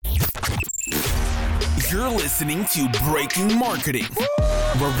You're listening to Breaking Marketing,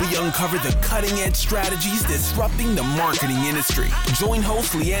 where we uncover the cutting-edge strategies disrupting the marketing industry. Join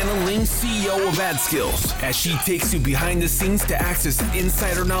host Liana Ling, CEO of AdSkills, as she takes you behind the scenes to access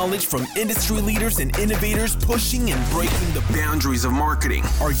insider knowledge from industry leaders and innovators pushing and breaking the boundaries of marketing.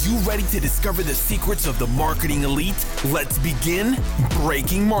 Are you ready to discover the secrets of the marketing elite? Let's begin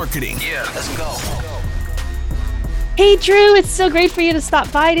Breaking Marketing. Yeah, let's go. Hey, Drew, it's so great for you to stop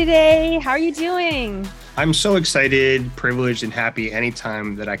by today. How are you doing? I'm so excited, privileged, and happy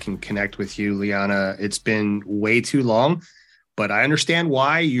anytime that I can connect with you, Liana. It's been way too long, but I understand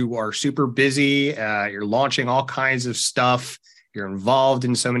why. You are super busy. You're launching all kinds of stuff. You're involved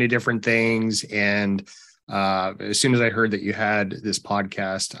in so many different things. And as soon as I heard that you had this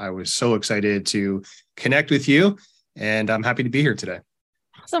podcast, I was so excited to connect with you. And I'm happy to be here today.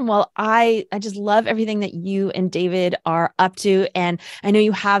 Awesome. Well, I just love everything that you and David are up to. And I know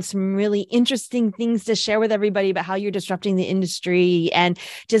you have some really interesting things to share with everybody about how you're disrupting the industry and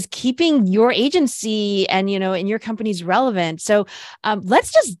just keeping your agency and, in your company's relevant. So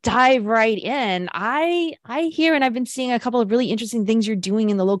let's just dive right in. I hear, and I've been seeing a couple of really interesting things you're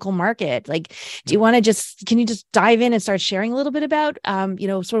doing in the local market. Like, can you just dive in and start sharing a little bit about,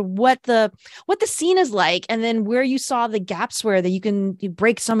 sort of what the scene is like, and then where you saw the gaps where that you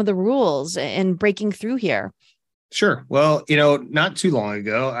break some of the rules and breaking through here? Sure. Well, not too long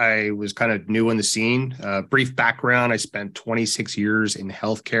ago, I was kind of new in the scene. Brief background, I spent 26 years in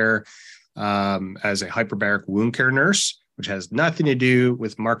healthcare as a hyperbaric wound care nurse, which has nothing to do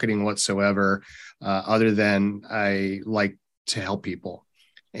with marketing whatsoever, other than I like to help people.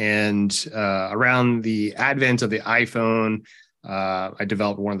 And around the advent of the iPhone, I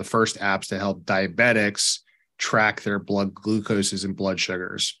developed one of the first apps to help diabetics track their blood glucoses and blood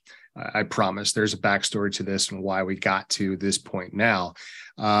sugars. I promise there's a backstory to this and why we got to this point now.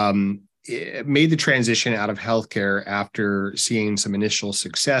 It made the transition out of healthcare after seeing some initial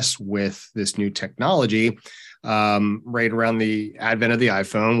success with this new technology, right around the advent of the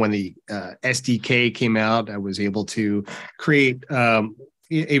iPhone. When the SDK came out, I was able to create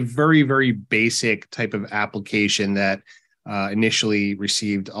a very, very basic type of application that initially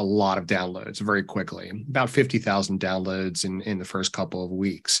received a lot of downloads very quickly, about 50,000 downloads in the first couple of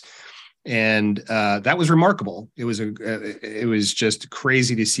weeks. And that was remarkable. It was just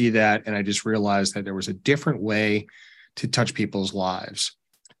crazy to see that. And I just realized that there was a different way to touch people's lives.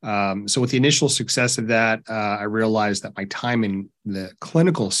 So with the initial success of that, I realized that my time in the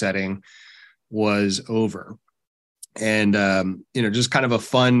clinical setting was over. And, just kind of a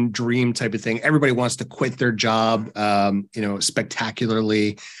fun dream type of thing. Everybody wants to quit their job,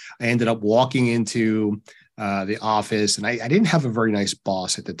 spectacularly. I ended up walking into the office, and I didn't have a very nice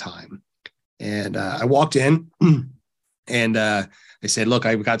boss at the time. And I walked in and I said, look,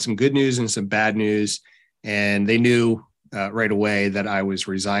 I've got some good news and some bad news. And they knew right away that I was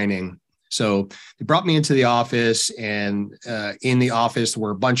resigning. So they brought me into the office, and in the office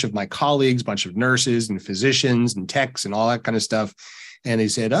were a bunch of my colleagues, a bunch of nurses and physicians and techs and all that kind of stuff. And they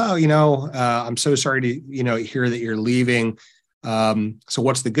said, I'm so sorry to, hear that you're leaving. So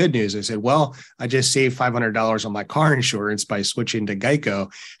what's the good news? I said, well, I just saved $500 on my car insurance by switching to Geico.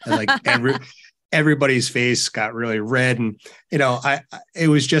 And everybody's face got really red. And, it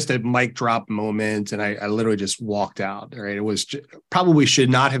was just a mic drop moment. And I literally just walked out. Right. It was probably should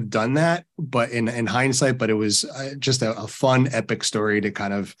not have done that, but in hindsight, but it was just a fun, epic story to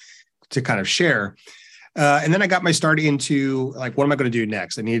kind of share. And then I got my start into what am I going to do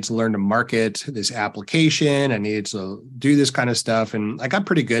next? I needed to learn to market this application. I needed to do this kind of stuff. And I got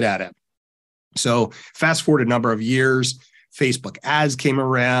pretty good at it. So fast forward a number of years, Facebook ads came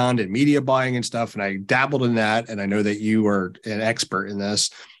around and media buying and stuff. And I dabbled in that. And I know that you are an expert in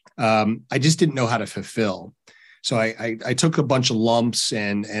this. I just didn't know how to fulfill. So I took a bunch of lumps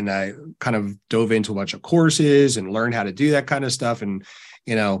and I kind of dove into a bunch of courses and learned how to do that kind of stuff. And,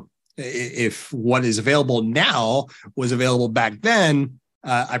 if what is available now was available back then,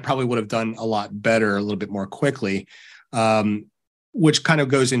 I probably would have done a lot better, a little bit more quickly, which kind of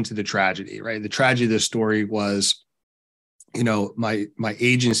goes into the tragedy, right? The tragedy of this story was, my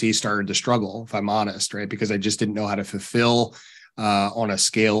agency started to struggle, if I'm honest, right? Because I just didn't know how to fulfill on a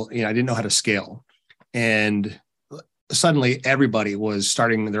scale. I didn't know how to scale. And suddenly everybody was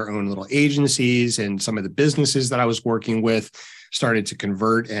starting their own little agencies, and some of the businesses that I was working with started to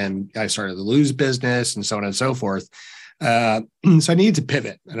convert, and I started to lose business and so on and so forth. So I needed to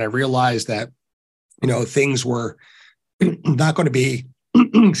pivot. And I realized that, things were not going to be,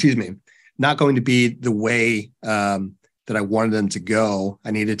 not going to be the way that I wanted them to go.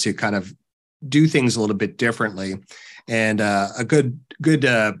 I needed to kind of do things a little bit differently. And a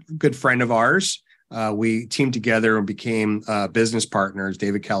good friend of ours we teamed together and became business partners.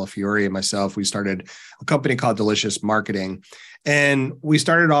 David Calafiore and myself, we started a company called Delicious Marketing. And we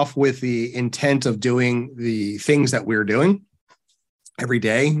started off with the intent of doing the things that we were doing every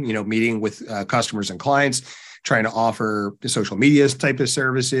day, meeting with customers and clients, trying to offer the social media type of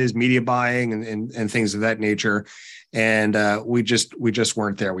services, media buying and things of that nature. And we just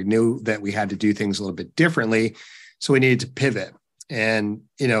weren't there. We knew that we had to do things a little bit differently. So we needed to pivot. And,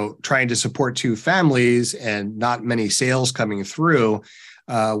 trying to support two families and not many sales coming through,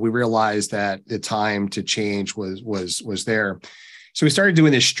 we realized that the time to change was there. So we started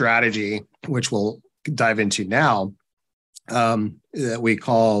doing this strategy, which we'll dive into now, that we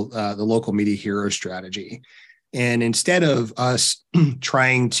call the local media hero strategy. And instead of us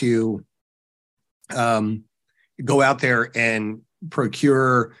trying to go out there and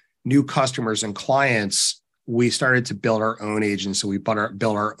procure new customers and clients, we started to build our own agency. We built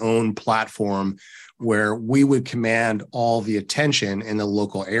our own platform where we would command all the attention in the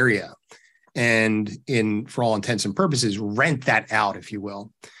local area and for all intents and purposes, rent that out, if you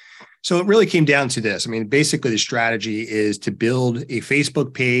will. So it really came down to this. I mean, basically the strategy is to build a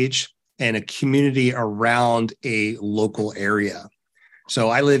Facebook page and a community around a local area. So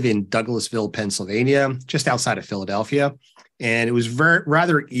I live in Douglasville, Pennsylvania, just outside of Philadelphia. And it was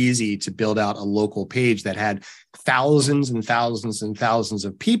rather easy to build out a local page that had thousands and thousands and thousands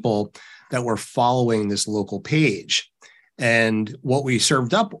of people that were following this local page. And what we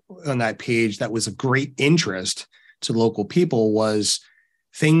served up on that page that was of great interest to local people was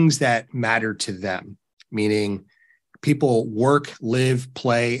things that mattered to them, meaning people work, live,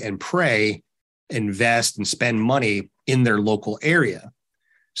 play, and pray, invest, and spend money in their local area.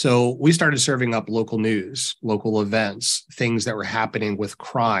 So we started serving up local news, local events, things that were happening with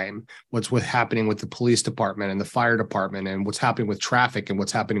crime, what's happening with the police department and the fire department, and what's happening with traffic and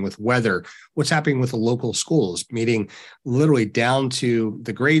what's happening with weather, what's happening with the local schools, meaning literally down to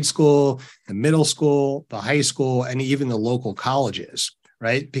the grade school, the middle school, the high school, and even the local colleges,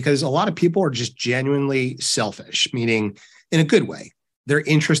 right? Because a lot of people are just genuinely selfish, meaning in a good way. They're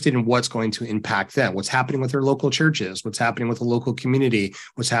interested in what's going to impact them, what's happening with their local churches, what's happening with the local community,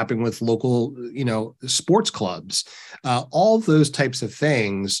 what's happening with local, sports clubs. All of those types of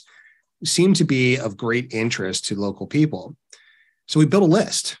things seem to be of great interest to local people. So we built a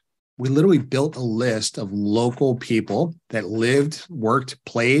list. We literally built a list of local people that lived, worked,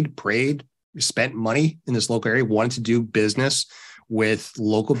 played, prayed, spent money in this local area, wanted to do business with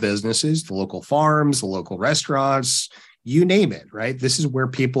local businesses, the local farms, the local restaurants, you name it, right? This is where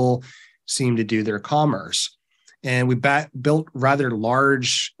people seem to do their commerce. And we built rather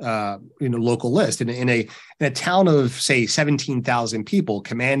large, local list in a town of, say, 17,000 people,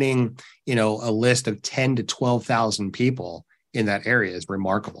 commanding, a list of 10 to 12,000 people in that area is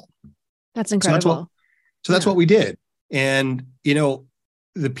remarkable. That's incredible. So that's what we did. And,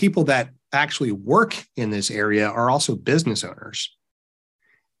 the people that actually work in this area are also business owners.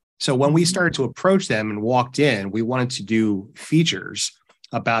 So when we started to approach them and walked in, we wanted to do features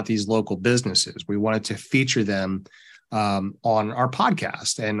about these local businesses. We wanted to feature them on our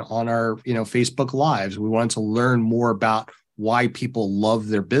podcast and on our, Facebook Lives. We wanted to learn more about why people love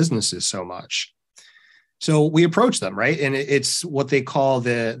their businesses so much. So we approached them, right? And it's what they call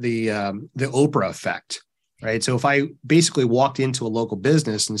the Oprah effect, right? So if I basically walked into a local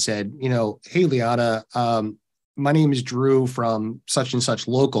business and said, hey, Liana, my name is Drew from such and such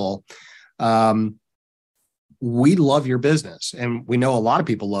local. We love your business. And we know a lot of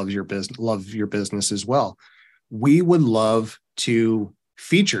people love your business as well. We would love to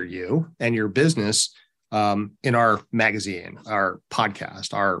feature you and your business in our magazine, our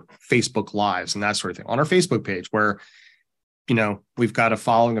podcast, our Facebook Lives, and that sort of thing on our Facebook page where, we've got a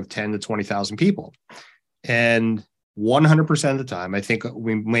following of 10 to 20,000 people. And 100% of the time, I think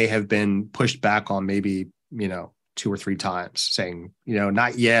we may have been pushed back on maybe 2 or 3 times saying,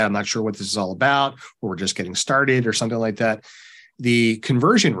 not yet, I'm not sure what this is all about, or we're just getting started or something like that. The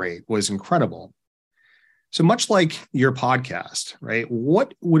conversion rate was incredible. So much like your podcast, right?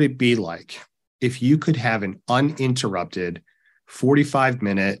 What would it be like if you could have an uninterrupted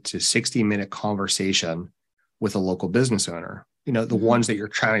 45-minute to 60-minute conversation with a local business owner, the ones that you're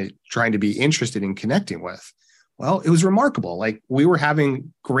trying to be interested in connecting with? Well, it was remarkable. Like, we were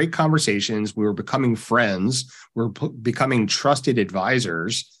having great conversations. We were becoming friends. We were becoming trusted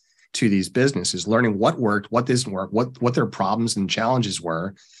advisors to these businesses, learning what worked, what didn't work, what their problems and challenges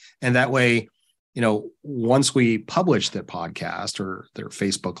were. And that way, once we published their podcast or their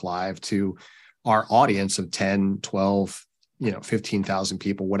Facebook Live to our audience of 10, 12, 15,000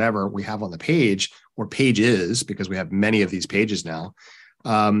 people, whatever we have on the page or pages, because we have many of these pages now,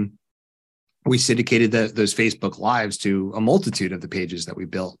 we syndicated those Facebook Lives to a multitude of the pages that we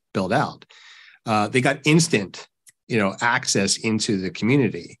built out. They got instant, access into the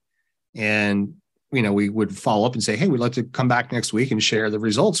community. And, we would follow up and say, hey, we'd like to come back next week and share the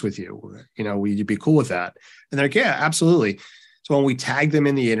results with you. Would you be cool with that? And they're like, yeah, absolutely. So when we tag them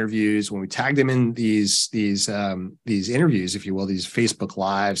in the interviews, when we tag them in these interviews, if you will, these Facebook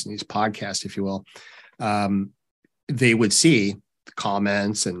Lives and these podcasts, if you will, they would see the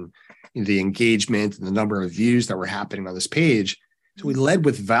comments and the engagement and the number of views that were happening on this page. So we led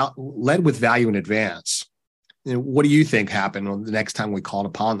with value in advance. What do you think happened the next time we called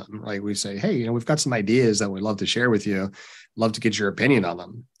upon them? Right? We say, hey, we've got some ideas that we'd love to share with you. Love to get your opinion on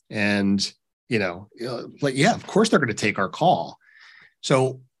them. And, yeah, of course they're going to take our call.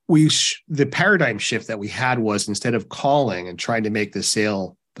 So the paradigm shift that we had was, instead of calling and trying to make the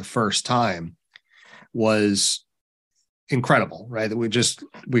sale the first time, was incredible, right? That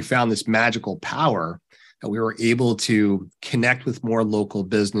we found this magical power that we were able to connect with more local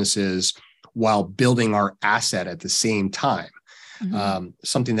businesses while building our asset at the same time. Mm-hmm.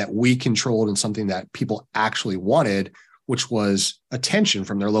 Something that we controlled and something that people actually wanted, which was attention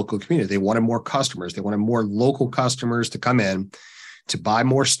from their local community. They wanted more customers. They wanted more local customers to come in, to buy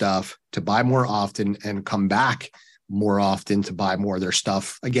more stuff, to buy more often, and come back more often to buy more of their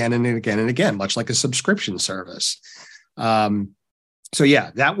stuff again and again and again, much like a subscription service. So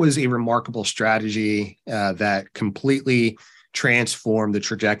yeah, that was a remarkable strategy that completely transformed the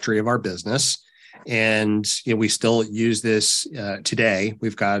trajectory of our business. And we still use this today.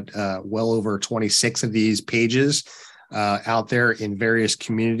 We've got well over 26 of these pages out there in various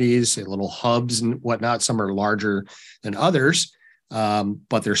communities, little hubs and whatnot. Some are larger than others,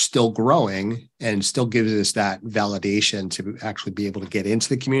 but they're still growing, and still gives us that validation to actually be able to get into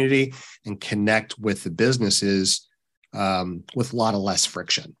the community and connect with the businesses with a lot of less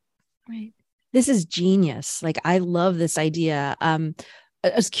friction. Right. This is genius. Like, I love this idea. I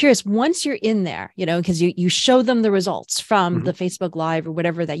was curious, once you're in there, because you show them the results from mm-hmm. the Facebook Live or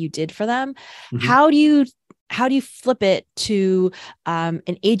whatever that you did for them. Mm-hmm. How do you flip it to an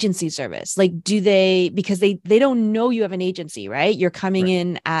agency service? Like, because they don't know you have an agency, right? You're coming right.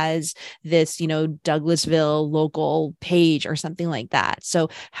 in as this, Douglasville local page or something like that. So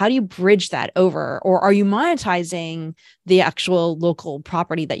how do you bridge that over? Or are you monetizing the actual local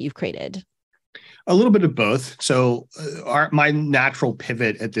property that you've created? A little bit of both. So my natural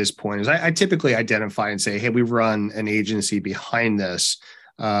pivot at this point is I typically identify and say, hey, we run an agency behind this.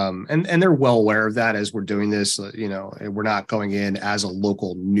 And they're well aware of that as we're doing this. We're not going in as a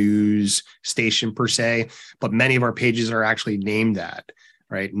local news station per se, but many of our pages are actually named that,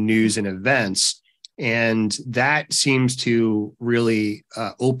 right? News and events. And that seems to really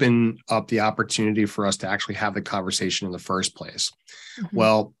open up the opportunity for us to actually have the conversation in the first place. Mm-hmm.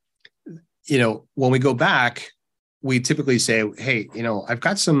 Well, when we go back, we typically say, hey, I've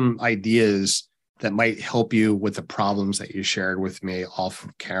got some ideas that might help you with the problems that you shared with me off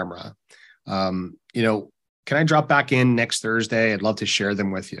of camera. Can I drop back in next Thursday? I'd love to share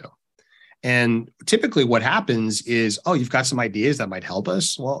them with you. And typically what happens is, oh, you've got some ideas that might help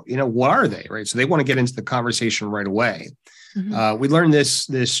us. Well, what are they, right? So they want to get into the conversation right away. Mm-hmm. We learned this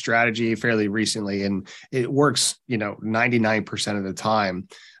strategy fairly recently, and it works, 99% of the time.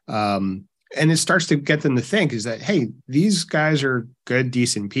 And it starts to get them to think is that, hey, these guys are good,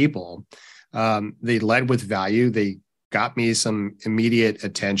 decent people. They led with value. They got me some immediate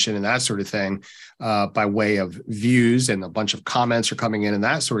attention and that sort of thing by way of views, and a bunch of comments are coming in and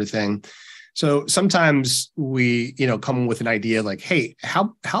that sort of thing. So sometimes we, come with an idea like, hey,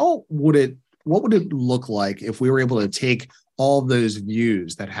 what would it look like if we were able to take all those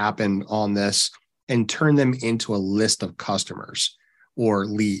views that happened on this and turn them into a list of customers or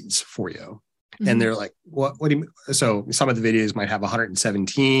leads for you? Mm-hmm. And they're like, what do you mean? So some of the videos might have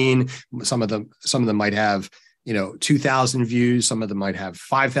 117. Some of them might have, 2,000 views. Some of them might have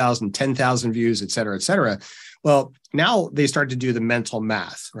 5,000, 10,000 views, et cetera, et cetera. Well, now they start to do the mental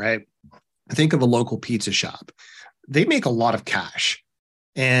math, right? Think of a local pizza shop. They make a lot of cash,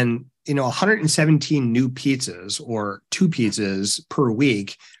 and 117 new pizzas or 2 pizzas per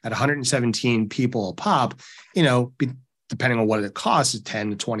week at 117 people a pop, depending on what it costs, is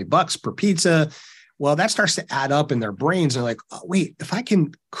 $10 to $20 per pizza. Well, that starts to add up in their brains. They're like, oh, wait, if I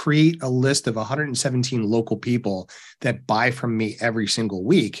can create a list of 117 local people that buy from me every single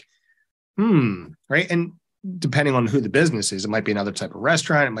week, right? And depending on who the business is, it might be another type of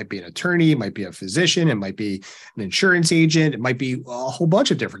restaurant. It might be an attorney. It might be a physician. It might be an insurance agent. It might be a whole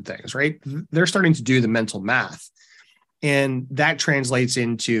bunch of different things, right? They're starting to do the mental math. And that translates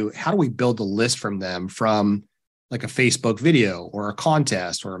into, how do we build a list from them from like a Facebook video or a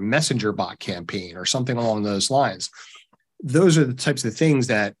contest or a messenger bot campaign or something along those lines. Those are the types of things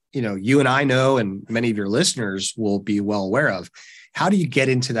that, you and I know, and many of your listeners will be well aware of. How do you get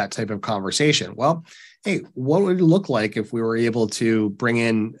into that type of conversation? Well, hey, what would it look like if we were able to bring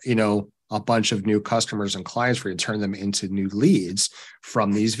in, a bunch of new customers and clients for you, turn them into new leads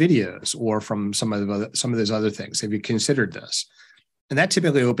from these videos or from some of those other things? Have you considered this? And that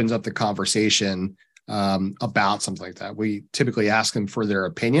typically opens up the conversation about something like that. We typically ask them for their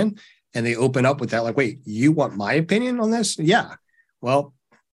opinion, and they open up with that, like, wait, you want my opinion on this? Yeah. Well,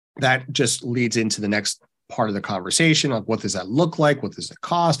 that just leads into the next part of the conversation. Like, what does that look like? What does it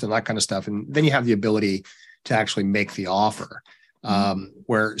cost? And that kind of stuff. And then you have the ability to actually make the offer,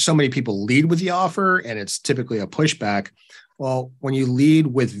 where so many people lead with the offer and it's typically a pushback. Well, when you lead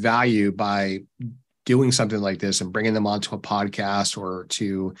with value by doing something like this and bringing them onto a podcast or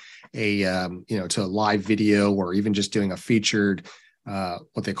to to a live video, or even just doing a featured,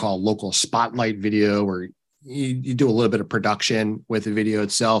 what they call local spotlight video, where you do a little bit of production with the video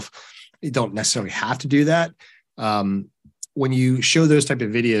itself. You don't necessarily have to do that. When you show those type of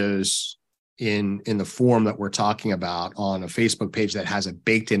videos in the form that we're talking about on a Facebook page that has a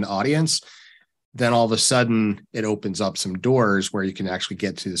baked in audience, then all of a sudden it opens up some doors where you can actually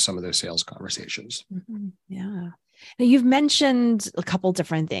get to some of those sales conversations. Mm-hmm. Yeah. Now, you've mentioned a couple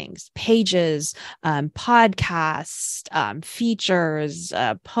different things: pages, podcasts, features,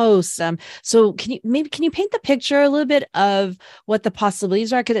 posts. So can you paint the picture a little bit of what the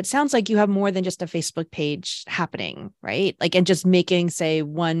possibilities are? Because it sounds like you have more than just a Facebook page happening, right? Like, and just making, say,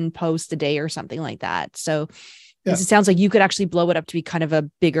 one post a day or something like that. So it sounds like you could actually blow it up to be kind of a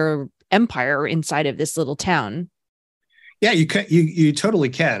bigger empire inside of this little town. Yeah, you can. You totally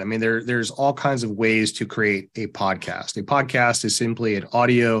can. I mean, there's all kinds of ways to create a podcast. A podcast is simply an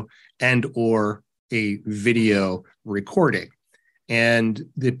audio and or a video recording. And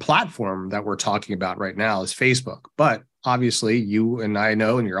the platform that we're talking about right now is Facebook. But obviously, you and I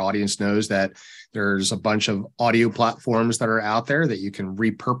know, and your audience knows, that there's a bunch of audio platforms that are out there that you can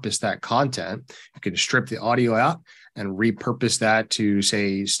repurpose that content. You can strip the audio out and repurpose that to,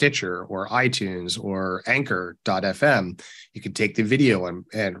 say, Stitcher or iTunes or Anchor.fm. You can take the video and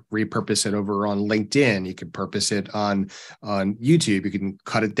repurpose it over on LinkedIn. You can purpose it on YouTube. You can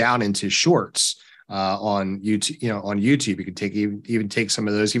cut it down into shorts on YouTube. On YouTube, you can even take some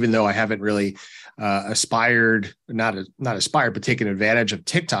of those. Even though I haven't really not aspired, but taken advantage of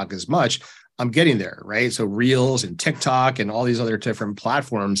TikTok as much, I'm getting there, right? So Reels and TikTok and all these other different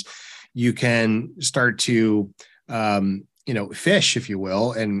platforms, you can start to fish, if you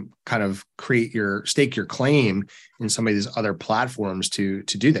will, and kind of stake your claim in some of these other platforms to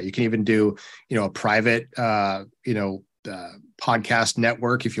do that. You can even do, a private, podcast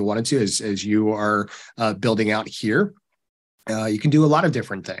network if you wanted to, as you are building out here. You can do a lot of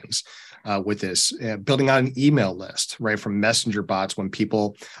different things with this, building out an email list, right? From messenger bots when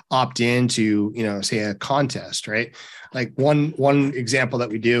people opt in to, say a contest, right? Like one example that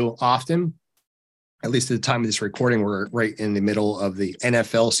we do often, at least at the time of this recording, we're right in the middle of the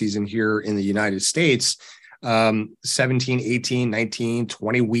NFL season here in the United States. 17, 18, 19,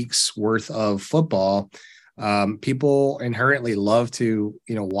 20 weeks worth of football. People inherently love to,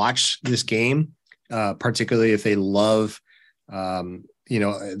 watch this game, particularly if they love,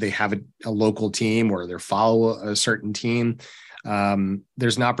 they have a local team or they follow a certain team.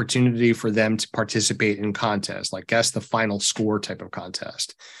 There's an opportunity for them to participate in contests, like guess the final score type of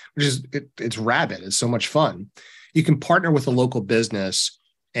contest, which is, it's rabid. It's so much fun. You can partner with a local business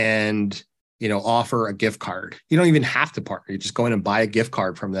and, offer a gift card. You don't even have to partner. You just go in and buy a gift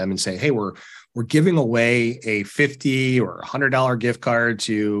card from them and say, hey, we're giving away a $50 or $100 gift card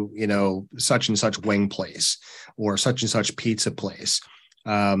to, such and such wing place or such and such pizza place.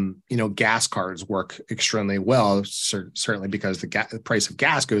 Gas cards work extremely well, certainly because the price of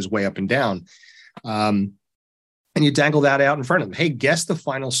gas goes way up and down. And you dangle that out in front of them. Hey, guess the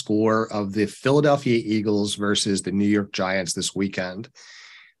final score of the Philadelphia Eagles versus the New York Giants this weekend.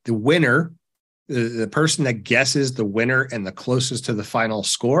 The winner, the person that guesses the winner and the closest to the final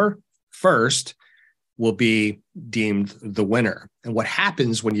score first will be deemed the winner. And what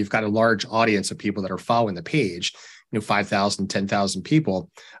happens when you've got a large audience of people that are following the page, 5,000, 10,000 people,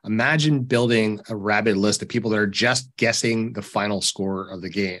 imagine building a rabid list of people that are just guessing the final score of the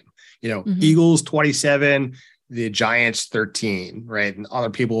game. Eagles 27, the Giants 13, right? And other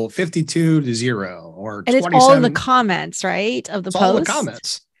people 52-0 or 27. And it's all in the comments, right? Of the post. All in the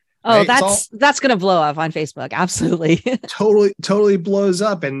comments. Oh, right? that's going to blow up on Facebook. Absolutely. Totally blows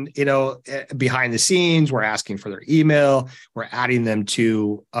up. And, behind the scenes, we're asking for their email. We're adding them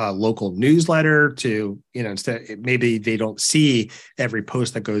to a local newsletter to, instead, maybe they don't see every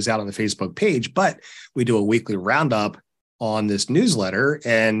post that goes out on the Facebook page, but we do a weekly roundup on this newsletter,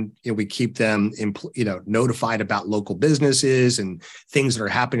 and we keep them, notified about local businesses and things that are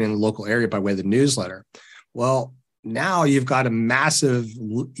happening in the local area by way of the newsletter. Well, now you've got a massive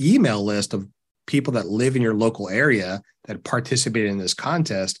email list of people that live in your local area that participated in this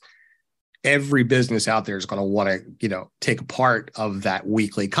contest. Every business out there is going to want to, take a part of that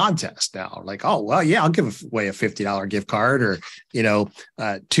weekly contest now. Like, oh, well, yeah, I'll give away a $50 gift card, or,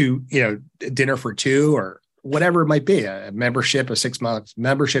 dinner for two, or whatever it might be, a membership, a 6-month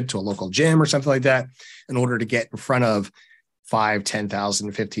membership to a local gym or something like that, in order to get in front of 5,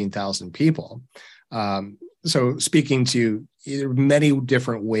 10,000, 15,000 people. So speaking to many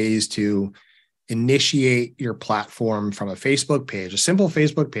different ways to initiate your platform from a Facebook page, a simple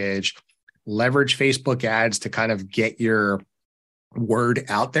Facebook page, leverage Facebook ads to kind of get your word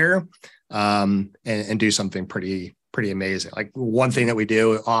out there, and do something pretty amazing. Like, one thing that we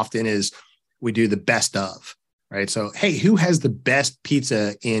do often is we do the best of, right? So, hey, who has the best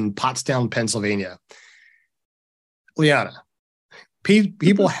pizza in Pottstown, Pennsylvania? Liana,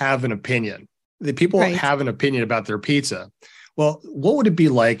 people have an opinion. The people have an opinion about their pizza. Well, what would it be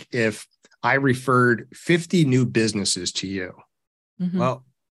like if I referred 50 new businesses to you? Mm-hmm. Well,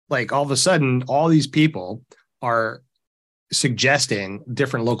 like, all of a sudden, all these people are suggesting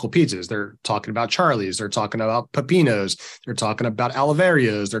different local pizzas. They're talking about Charlie's. They're talking about Peppino's. They're talking about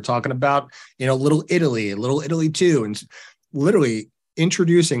Oliverio's. They're talking about, Little Italy 2, and literally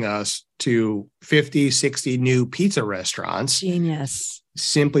introducing us to 50, 60 new pizza restaurants. Genius.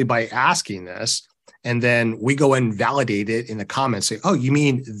 Simply by asking this. And then we go and validate it in the comments, say, oh, you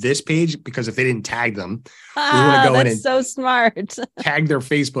mean this page? Because if they didn't tag them, we want to go in and so smart. tag their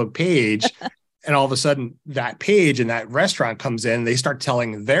Facebook page. And all of a sudden that page and that restaurant comes in, they start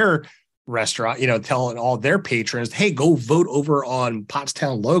telling their restaurant, telling all their patrons, hey, go vote over on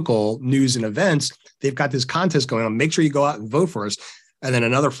Pottstown Local News and Events. They've got this contest going on. Make sure you go out and vote for us. And then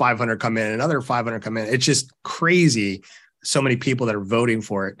another 500 come in, another 500 come in. It's just crazy. So many people that are voting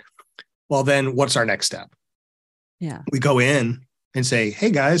for it. Well, then what's our next step? Yeah. We go in and say,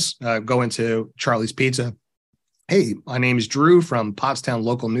 hey guys, go into Charlie's Pizza. Hey, my name is Drew from Pottstown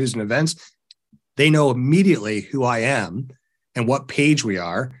Local News and Events. They know immediately who I am and what page we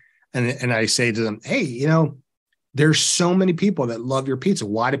are. And I say to them, hey, there's so many people that love your pizza.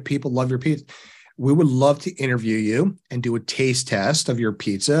 Why do people love your pizza? We would love to interview you and do a taste test of your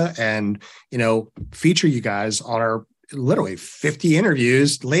pizza and, feature you guys on our literally 50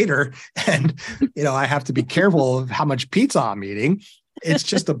 interviews later. And, I have to be careful of how much pizza I'm eating.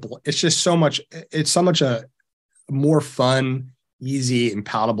 It's so much a more fun, easy, and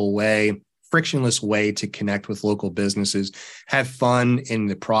palatable way, frictionless way to connect with local businesses, have fun in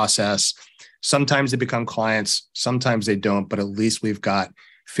the process. Sometimes they become clients, sometimes they don't, but at least we've got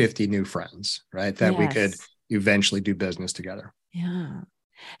 50 new friends, right? That we could eventually do business together. Yeah.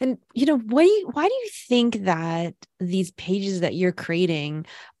 And, why do you think that these pages that you're creating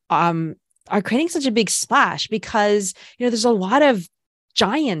are creating such a big splash? Because, there's a lot of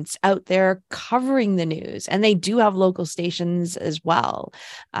giants out there covering the news, and they do have local stations as well.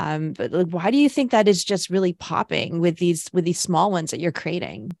 But why do you think that is just really popping with these small ones that you're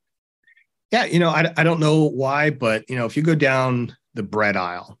creating? Yeah, I don't know why, but, if you go down the bread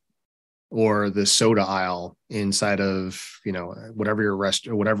aisle or the soda aisle inside of, whatever your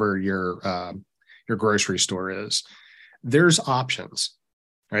whatever your grocery store is, there's options,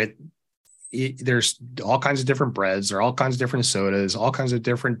 right? There's all kinds of different breads, there are all kinds of different sodas, all kinds of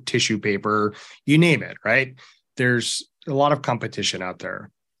different tissue paper, you name it, right? There's a lot of competition out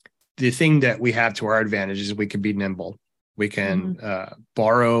there. The thing that we have to our advantage is we can be nimble. We can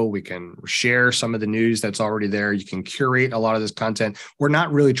borrow, we can share some of the news that's already there. You can curate a lot of this content. We're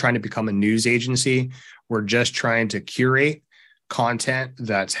not really trying to become a news agency. We're just trying to curate content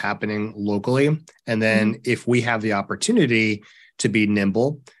that's happening locally. And then if we have the opportunity to be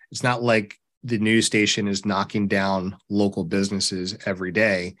nimble, it's not like the news station is knocking down local businesses every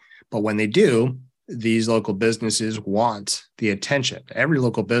day. But when they do, these local businesses want the attention. Every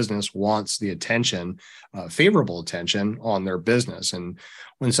local business wants the attention, favorable attention on their business. And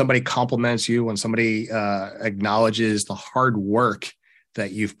when somebody compliments you, when somebody acknowledges the hard work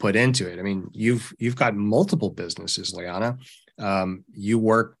that you've put into it, I mean, you've got multiple businesses, Liana. You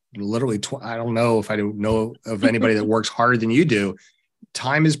work literally, I don't know if I don't know of anybody that works harder than you do.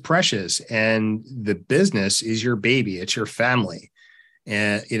 Time is precious, and the business is your baby. It's your family.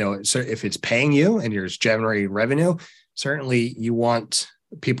 And, so if it's paying you and you're generating revenue, certainly you want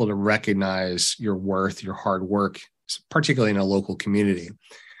people to recognize your worth, your hard work, particularly in a local community.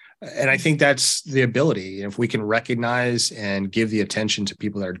 And I think that's the ability. If we can recognize and give the attention to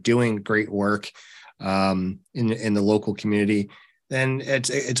people that are doing great work in the local community, then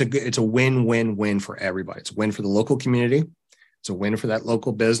it's a win-win-win for everybody. It's a win for the local community. It's a win for that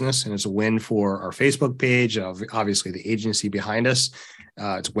local business, and it's a win for our Facebook page, obviously the agency behind us.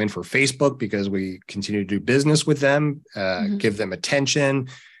 It's a win for Facebook because we continue to do business with them, give them attention.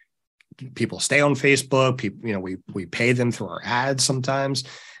 People stay on Facebook. People, we pay them through our ads sometimes,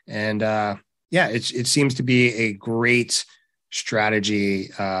 and it seems to be a great strategy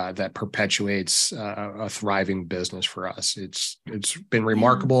that perpetuates a thriving business for us. It's been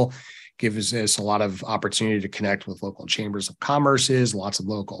remarkable. Gives us a lot of opportunity to connect with local chambers of commerces, lots of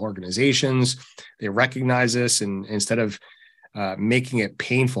local organizations. They recognize this, and instead of making it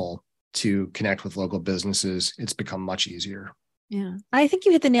painful to connect with local businesses, it's become much easier. Yeah. I think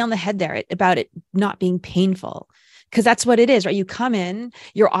you hit the nail on the head there about it not being painful, because that's what it is, right? You come in,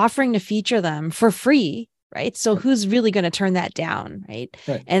 you're offering to feature them for free, right? So who's really going to turn that down, right?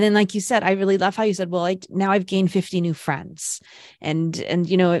 And then, like you said, I really love how you said, well, now I've gained 50 new friends. And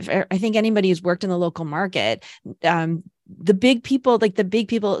if I think anybody who's worked in the local market, the big people,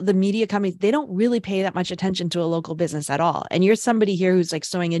 the media companies, they don't really pay that much attention to a local business at all. And you're somebody here who's like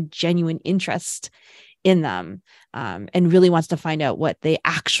showing a genuine interest in them, and really wants to find out what they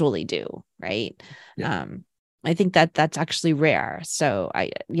actually do, right? Yeah. I think that's actually rare. So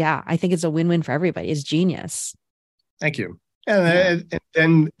I think it's a win-win for everybody. It's genius. Thank you. And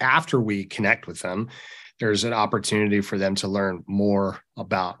then after we connect with them, there's an opportunity for them to learn more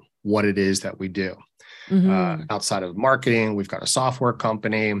about what it is that we do. Outside of marketing, we've got a software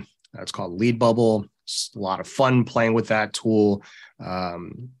company that's called Lead Bubble. It's a lot of fun playing with that tool.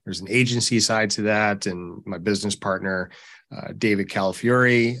 There's an agency side to that, and my business partner, David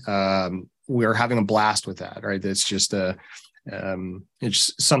Calafiore, we're having a blast with that, right? That's just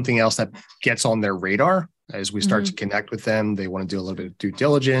it's something else that gets on their radar as we start to connect with them. They want to do a little bit of due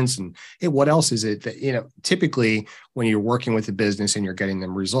diligence and, hey, what else is it that, typically when you're working with a business and you're getting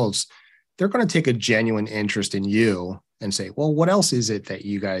them results, they're going to take a genuine interest in you and say, well, what else is it that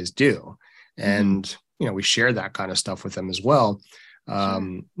you guys do? And, we share that kind of stuff with them as well.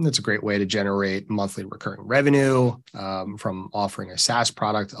 That's a great way to generate monthly recurring revenue from offering a SaaS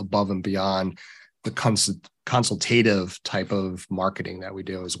product above and beyond the consultative type of marketing that we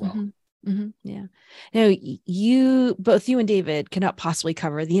do as well. Yeah. Now, both you and David cannot possibly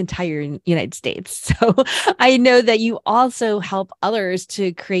cover the entire United States. So I know that you also help others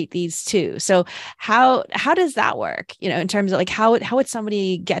to create these too. So how does that work? In terms of like how would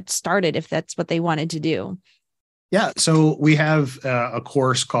somebody get started if that's what they wanted to do? Yeah. So we have a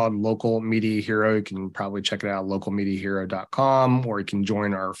course called Local Media Hero. You can probably check it out, localmediahero.com, or you can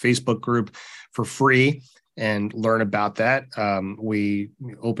join our Facebook group for free and learn about that. We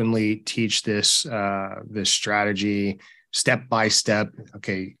openly teach this strategy step by step.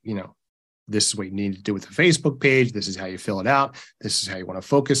 Okay, this is what you need to do with the Facebook page. This is how you fill it out. This is how you want to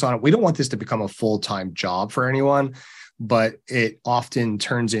focus on it. We don't want this to become a full-time job for anyone, but it often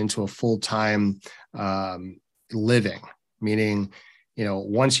turns into a full-time living, meaning,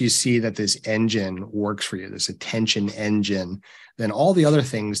 once you see that this engine works for you, this attention engine, then all the other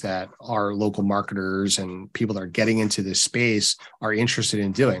things that our local marketers and people that are getting into this space are interested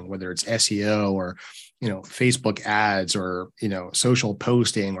in doing, whether it's SEO or, Facebook ads or, social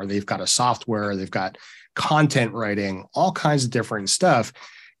posting, or they've got a software, they've got content writing, all kinds of different stuff.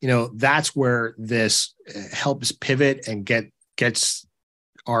 That's where this helps pivot and gets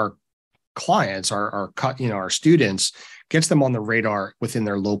our clients, our students, gets them on the radar within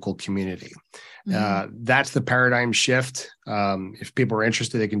their local community. That's the paradigm shift. If people are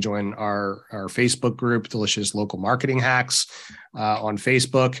interested, they can join our Facebook group, Delicious Local Marketing Hacks, on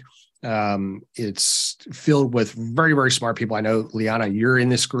Facebook. It's filled with very, very smart people. I know, Liana, you're in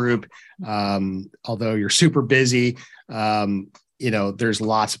this group. Although you're super busy, there's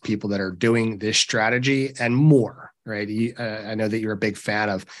lots of people that are doing this strategy and more, right? I know that you're a big fan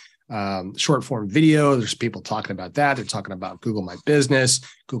of short form video. There's people talking about that. They're talking about Google My Business,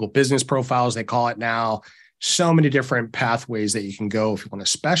 Google Business Profiles, they call it now. So many different pathways that you can go if you want to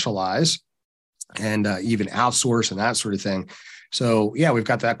specialize and even outsource and that sort of thing. So yeah, we've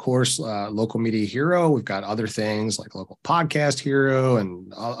got that course, Local Media Hero. We've got other things like Local Podcast Hero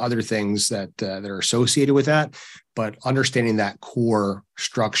and other things that are associated with that. But understanding that core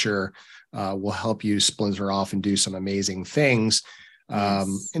structure will help you splinter off and do some amazing things.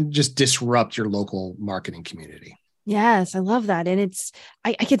 And just disrupt your local marketing community. Yes, I love that. And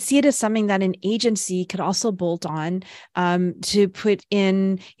I could see it as something that an agency could also bolt on to put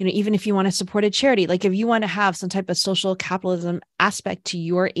in, even if you want to support a charity, like if you want to have some type of social capitalism aspect to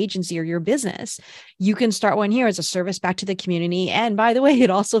your agency or your business, you can start one here as a service back to the community. And by the way, it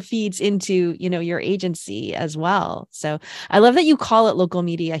also feeds into, your agency as well. So I love that you call it local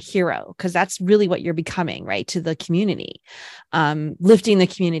media hero, because that's really what you're becoming, right? To the community, lifting the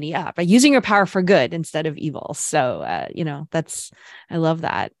community up by using your power for good instead of evil. So, I love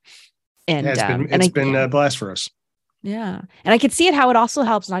that. And, yeah, it's been a blast for us. Yeah. And I could see it, how it also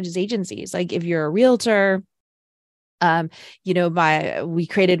helps not just agencies. Like if you're a realtor, we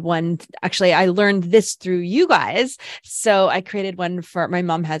created one. Actually, I learned this through you guys. So I created one for my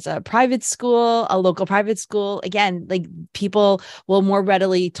mom has a private school, a local private school. Again, like people will more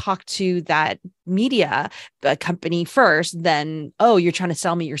readily talk to that media company first than, oh, you're trying to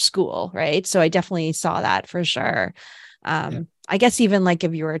sell me your school. Right. So I definitely saw that for sure. Yeah. I guess even like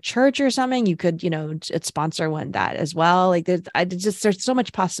if you're a church or something, you could, sponsor one that as well. Like there's so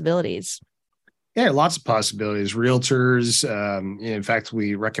much possibilities. Yeah, lots of possibilities. Realtors, in fact,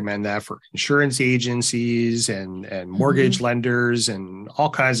 we recommend that for insurance agencies and mortgage lenders and all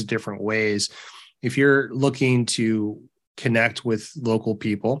kinds of different ways. If you're looking to connect with local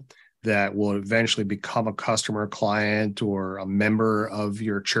people that will eventually become a customer, client, or a member of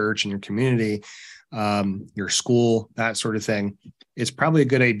your church and your community, your school, that sort of thing, it's probably a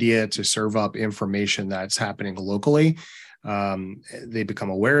good idea to serve up information that's happening locally. They become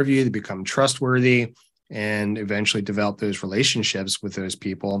aware of you, they become trustworthy, and eventually develop those relationships with those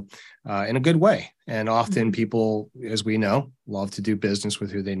people in a good way. And often people, as we know, love to do business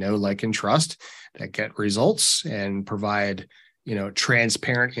with who they know, like, and trust, that get results and provide,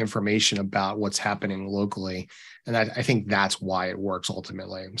 transparent information about what's happening locally. And I think that's why it works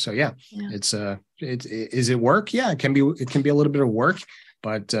ultimately. So yeah. Is it work? Yeah, it can be a little bit of work,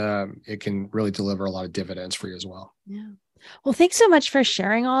 but it can really deliver a lot of dividends for you as well. Yeah. Well, thanks so much for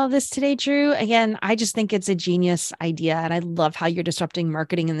sharing all of this today, Drew. Again, I just think it's a genius idea, and I love how you're disrupting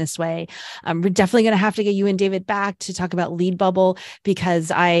marketing in this way. We're definitely going to have to get you and David back to talk about Lead Bubble, because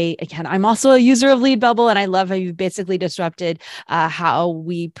I'm also a user of Lead Bubble, and I love how you've basically disrupted how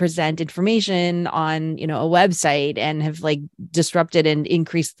we present information on, a website, and have like disrupted and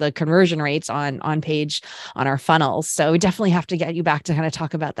increased the conversion rates on page on our funnels. So we definitely have to get you back to kind of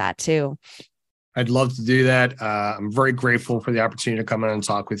talk about that too. I'd love to do that. I'm very grateful for the opportunity to come in and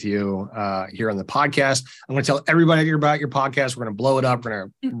talk with you here on the podcast. I'm going to tell everybody about your podcast. We're going to blow it up. We're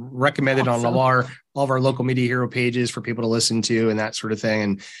going to recommend it on all of our local media hero pages for people to listen to and that sort of thing.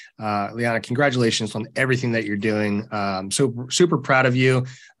 And Liana, congratulations on everything that you're doing. So super proud of you,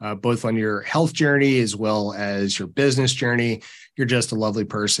 both on your health journey as well as your business journey. You're just a lovely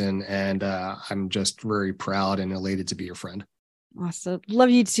person, and I'm just very proud and elated to be your friend. Awesome. Love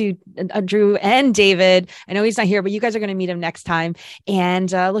you too, Drew and David. I know he's not here, but you guys are going to meet him next time, and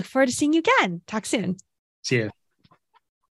look forward to seeing you again. Talk soon. See you.